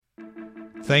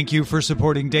Thank you for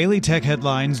supporting Daily Tech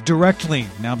Headlines directly.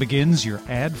 Now begins your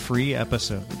ad-free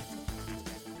episode.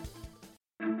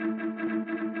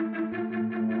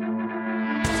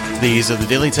 These are the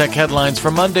Daily Tech Headlines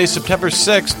for Monday, September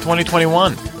 6,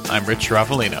 2021. I'm Rich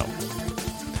Straffolino.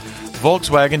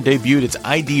 Volkswagen debuted its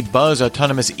ID Buzz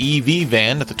autonomous EV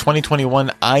van at the 2021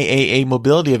 IAA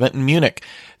Mobility event in Munich.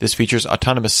 This features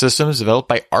autonomous systems developed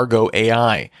by Argo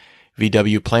AI.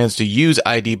 VW plans to use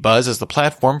ID Buzz as the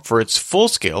platform for its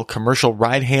full-scale commercial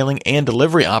ride-hailing and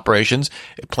delivery operations.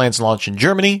 It plans to launch in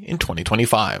Germany in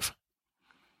 2025.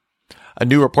 A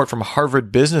new report from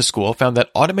Harvard Business School found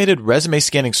that automated resume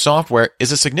scanning software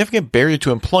is a significant barrier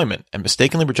to employment and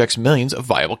mistakenly rejects millions of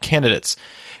viable candidates.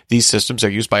 These systems are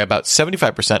used by about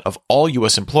 75% of all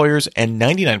U.S. employers and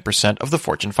 99% of the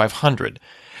Fortune 500.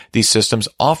 These systems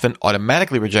often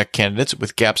automatically reject candidates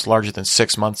with gaps larger than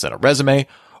 6 months in a resume,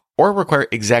 or require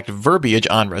exact verbiage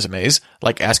on resumes,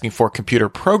 like asking for computer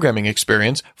programming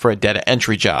experience for a data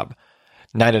entry job.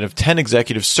 9 out of 10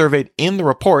 executives surveyed in the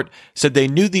report said they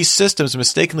knew these systems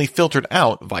mistakenly filtered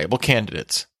out viable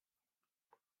candidates.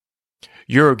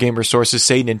 Eurogamer sources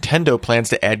say Nintendo plans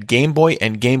to add Game Boy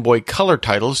and Game Boy Color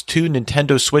titles to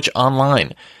Nintendo Switch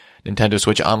Online. Nintendo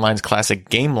Switch Online's classic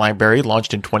game library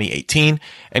launched in 2018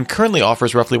 and currently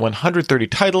offers roughly 130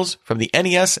 titles from the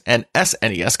NES and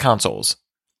SNES consoles.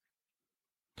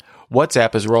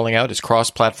 WhatsApp is rolling out its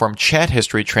cross-platform chat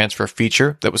history transfer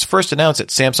feature that was first announced at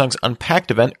Samsung's Unpacked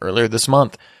event earlier this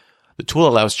month. The tool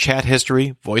allows chat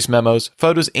history, voice memos,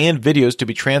 photos, and videos to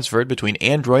be transferred between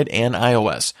Android and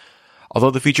iOS.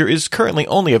 Although the feature is currently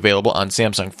only available on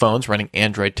Samsung phones running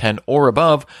Android 10 or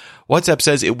above, WhatsApp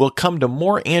says it will come to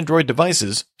more Android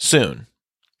devices soon.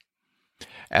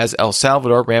 As El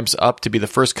Salvador ramps up to be the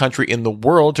first country in the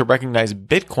world to recognize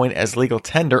Bitcoin as legal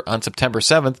tender on September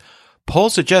 7th,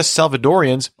 polls suggest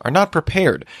Salvadorians are not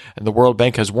prepared, and the World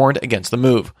Bank has warned against the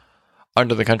move.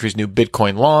 Under the country's new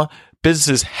Bitcoin law,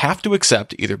 businesses have to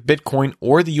accept either Bitcoin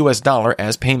or the US dollar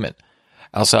as payment.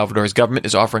 El Salvador's government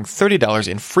is offering $30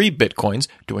 in free Bitcoins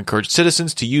to encourage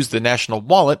citizens to use the national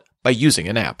wallet by using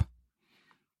an app.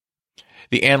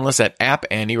 The analysts at App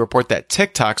Annie report that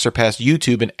TikTok surpassed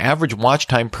YouTube in average watch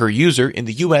time per user in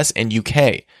the US and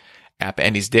UK. App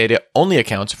Annie's data only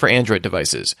accounts for Android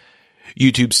devices.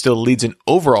 YouTube still leads in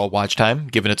overall watch time,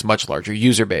 given its much larger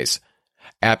user base.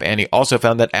 App Annie also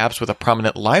found that apps with a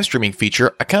prominent live streaming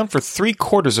feature account for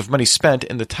 3/4 of money spent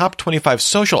in the top 25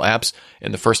 social apps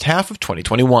in the first half of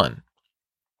 2021.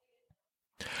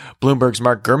 Bloomberg's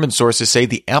Mark Gurman sources say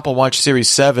the Apple Watch Series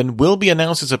 7 will be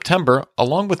announced in September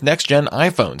along with next-gen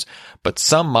iPhones, but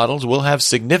some models will have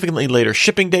significantly later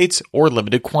shipping dates or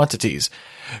limited quantities.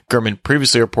 Gurman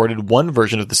previously reported one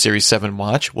version of the Series 7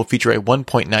 watch will feature a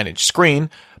 1.9-inch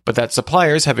screen, but that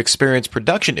suppliers have experienced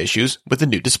production issues with the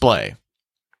new display.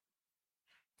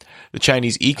 The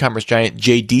Chinese e-commerce giant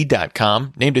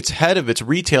JD.com named its head of its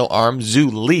retail arm,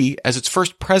 Zhu Li, as its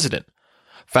first president.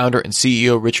 Founder and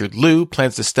CEO Richard Liu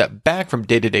plans to step back from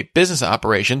day-to-day business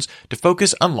operations to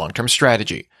focus on long-term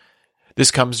strategy.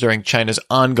 This comes during China's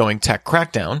ongoing tech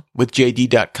crackdown, with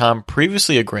JD.com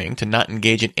previously agreeing to not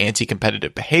engage in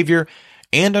anti-competitive behavior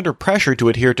and under pressure to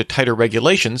adhere to tighter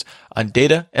regulations on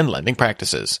data and lending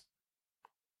practices.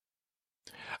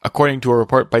 According to a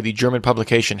report by the German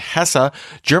publication Hesse,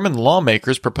 German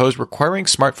lawmakers propose requiring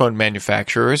smartphone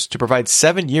manufacturers to provide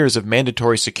 7 years of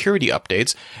mandatory security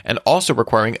updates and also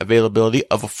requiring availability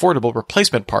of affordable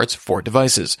replacement parts for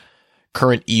devices.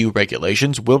 Current EU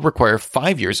regulations will require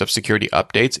 5 years of security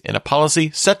updates in a policy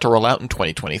set to roll out in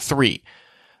 2023.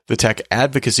 The tech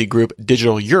advocacy group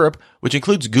Digital Europe, which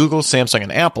includes Google, Samsung,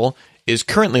 and Apple, is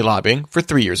currently lobbying for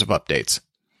 3 years of updates.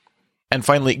 And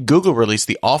finally, Google released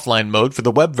the offline mode for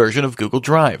the web version of Google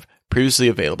Drive, previously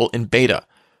available in beta.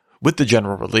 With the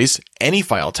general release, any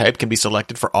file type can be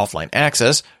selected for offline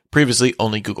access. Previously,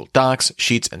 only Google Docs,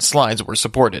 Sheets, and Slides were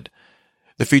supported.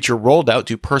 The feature rolled out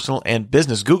to personal and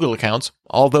business Google accounts,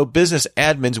 although business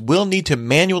admins will need to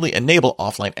manually enable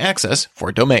offline access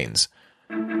for domains.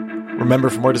 Remember,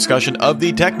 for more discussion of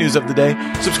the tech news of the day,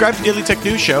 subscribe to Daily Tech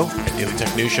News Show at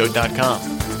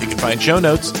dailytechnewsshow.com. You can find show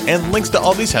notes and links to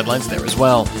all these headlines there as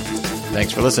well.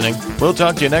 Thanks for listening. We'll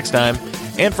talk to you next time.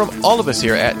 And from all of us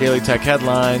here at Daily Tech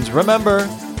Headlines, remember,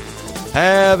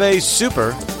 have a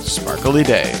super sparkly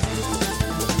day.